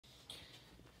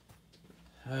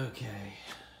Okay,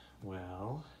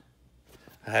 well,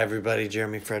 hi everybody,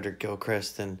 Jeremy Frederick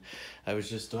Gilchrist, and I was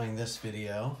just doing this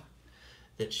video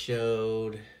that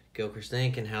showed Gilchrist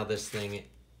Inc. and how this thing,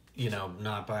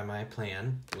 not by my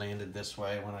plan, landed this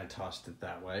way when I tossed it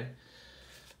that way.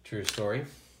 True story.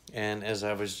 And as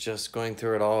I was just going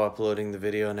through it all, uploading the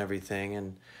video and everything,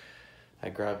 and I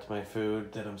grabbed my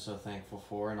food that I'm so thankful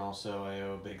for, and also I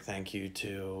owe a big thank you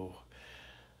to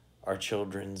our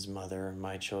children's mother,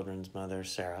 my children's mother,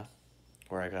 Sarah,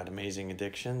 where I got amazing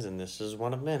addictions, and this is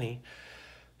one of many,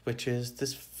 which is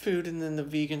this food and then the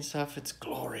vegan stuff. It's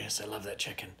glorious. I love that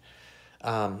chicken.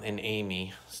 And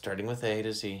Amy, starting with A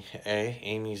to Z.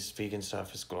 Amy's vegan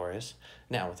stuff is glorious.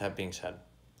 Now, with that being said,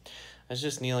 I was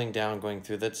just kneeling down going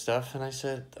through that stuff, and I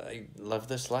said, I love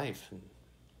this life. And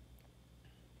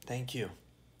thank you.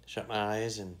 Shut my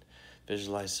eyes and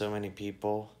visualize so many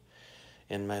people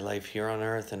in my life here on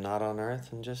earth and not on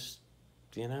earth, and just,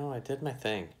 I did my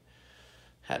thing.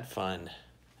 Had fun.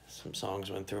 Some songs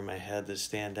went through my head that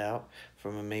stand out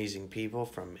from amazing people,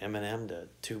 from Eminem to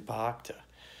Tupac to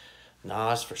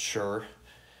Nas for sure.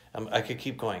 I could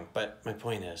keep going, but my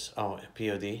point is,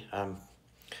 P.O.D.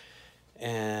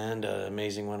 And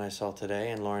amazing one I saw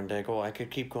today, and Lauren Daigle. I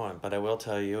could keep going, but I will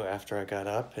tell you, after I got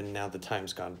up, and now the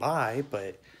time's gone by,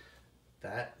 but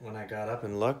that, when I got up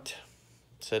and looked,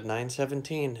 it said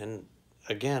 9:17, and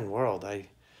again, world, out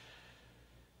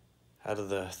of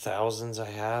the thousands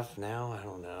I have now, I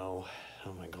don't know,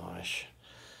 oh my gosh,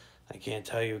 I can't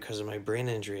tell you because of my brain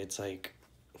injury. It's like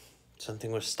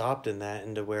something was stopped in that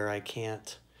into where I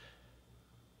can't,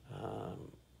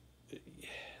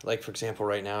 like for example,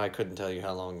 right now, I couldn't tell you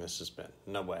how long this has been,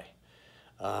 no way.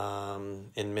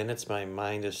 In minutes, my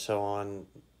mind is so on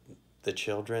the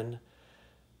children,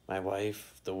 my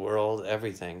wife, the world,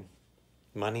 everything,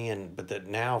 money, but that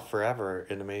now forever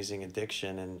an amazing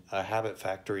addiction and a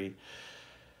hAbitFACtory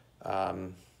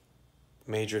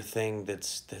major thing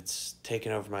that's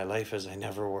taken over my life is I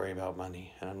never worry about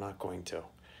money, and I'm not going to,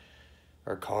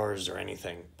 or cars or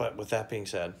anything. But with that being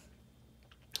said,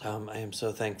 I am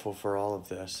so thankful for all of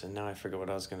this, and now I forget what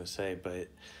I was going to say, but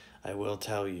I will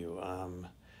tell you,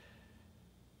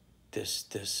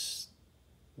 this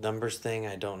numbers thing,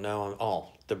 I don't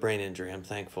know. The brain injury, I'm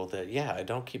thankful that, I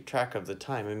don't keep track of the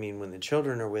time. I mean, when the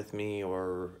children are with me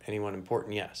or anyone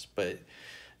important, yes, but,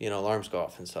 alarms go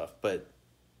off and stuff. But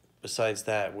besides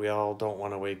that, we all don't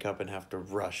want to wake up and have to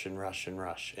rush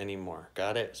anymore.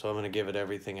 Got it? So I'm going to give it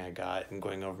everything I got, and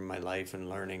going over my life and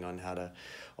learning on how to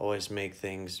always make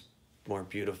things more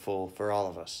beautiful for all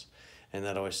of us. And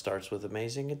that always starts with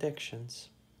amazing addictions.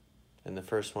 And the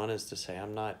first one is to say,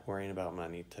 I'm not worrying about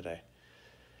money today.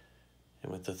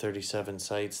 And with the 37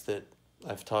 sites that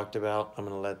I've talked about, I'm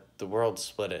going to let the world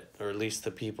split it, or at least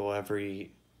the people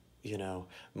every,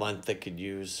 month that could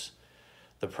use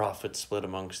the profit split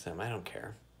amongst them. I don't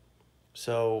care.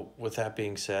 So with that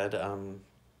being said, and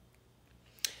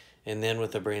then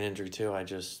with the brain injury too, I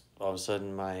just, all of a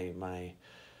sudden my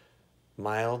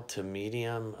mild to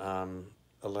medium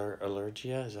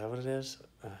allergia, is that what it is?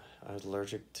 I was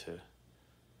allergic to,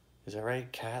 is that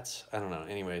right? Cats? I don't know.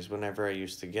 Anyways, whenever I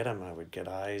used to get them, I would get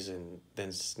eyes and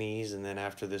then sneeze. And then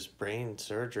after this brain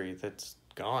surgery, that's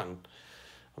gone.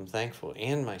 I'm thankful.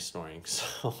 And my snoring.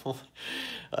 So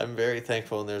I'm very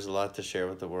thankful, and there's a lot to share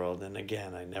with the world. And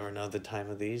again, I never know the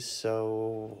time of these,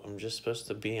 so I'm just supposed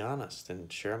to be honest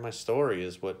and share my story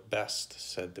is what Best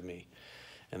said to me.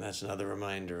 And that's another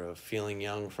reminder of feeling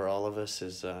young for all of us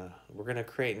is we're going to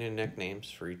create new nicknames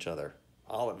for each other.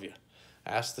 All of you.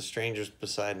 Ask the strangers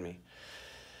beside me.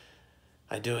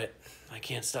 I do it. I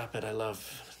can't stop it. I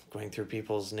love going through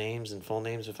people's names and full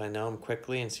names if I know them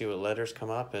quickly and see what letters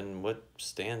come up and what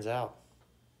stands out.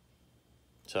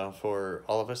 So for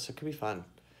all of us, it could be fun.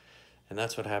 And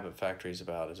that's what hAbitFACtory is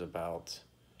about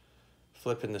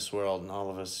flipping this world and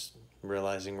all of us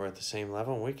realizing we're at the same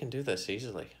level and we can do this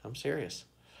easily. I'm serious.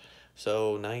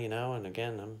 So now you know, and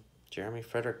again, I'm Jeremy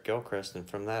Frederick Gilchrist, and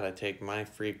from that I take my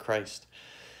free Christ.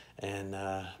 And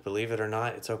believe it or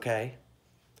not, it's okay,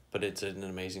 but it's an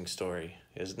amazing story,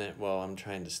 isn't it? Well, I'm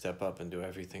trying to step up and do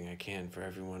everything I can for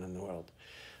everyone in the world.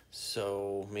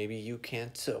 So maybe you can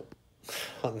too.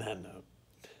 On that note,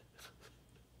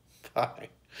 bye.